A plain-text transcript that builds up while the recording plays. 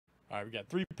All right, we got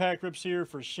 3-pack rips here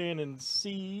for Shannon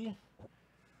C.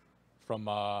 From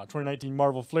 2019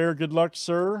 Marvel Flair. Good luck,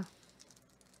 sir.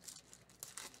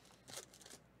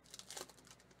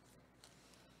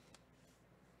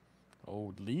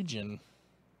 Old Legion.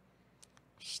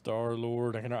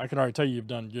 Star-Lord. I can already tell you've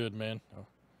done good, man. Oh.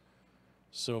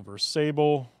 Silver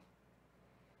Sable.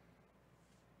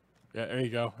 Yeah, there you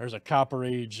go. There's a Copper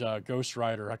Age Ghost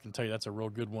Rider. I can tell you that's a real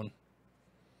good one.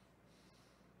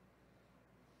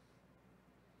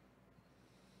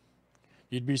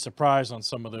 You'd be surprised on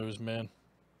some of those, man.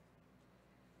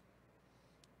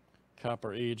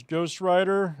 Copper Age Ghost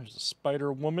Rider. There's a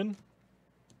Spider Woman.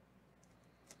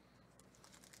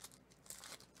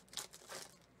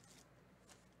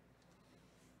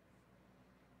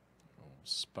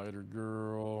 Spider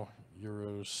Girl.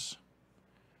 Euros.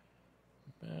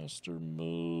 Master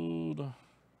Mode.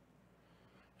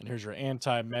 And here's your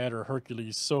Antimatter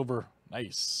Hercules Silver.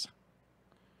 Nice.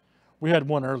 We had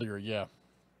one earlier, yeah.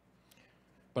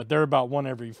 But they're about one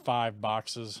every 5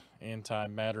 boxes.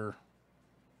 Antimatter.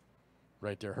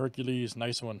 Right there. Hercules.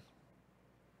 Nice one.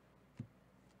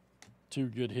 2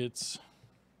 good hits.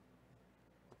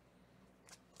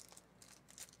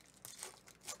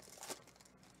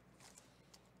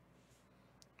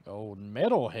 Old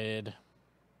Metalhead.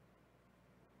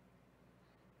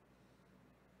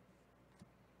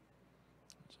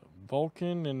 So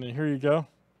Vulcan, and then here you go.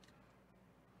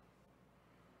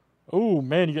 Oh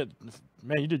man,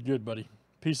 you did good, buddy.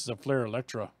 Pieces of Flair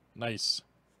Electra. Nice.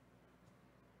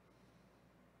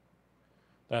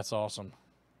 That's awesome.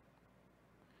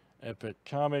 Epic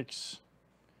Comics.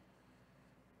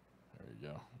 There you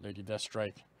go. Lady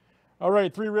Deathstrike. All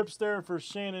right, 3 rips there for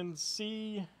Shannon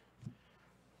C.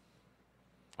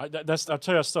 I'll tell you,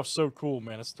 that stuff's so cool,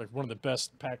 man. It's like one of the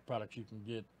best pack products you can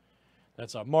get.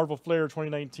 That's a Marvel Flair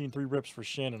 2019 3 rips for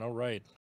Shannon. All right.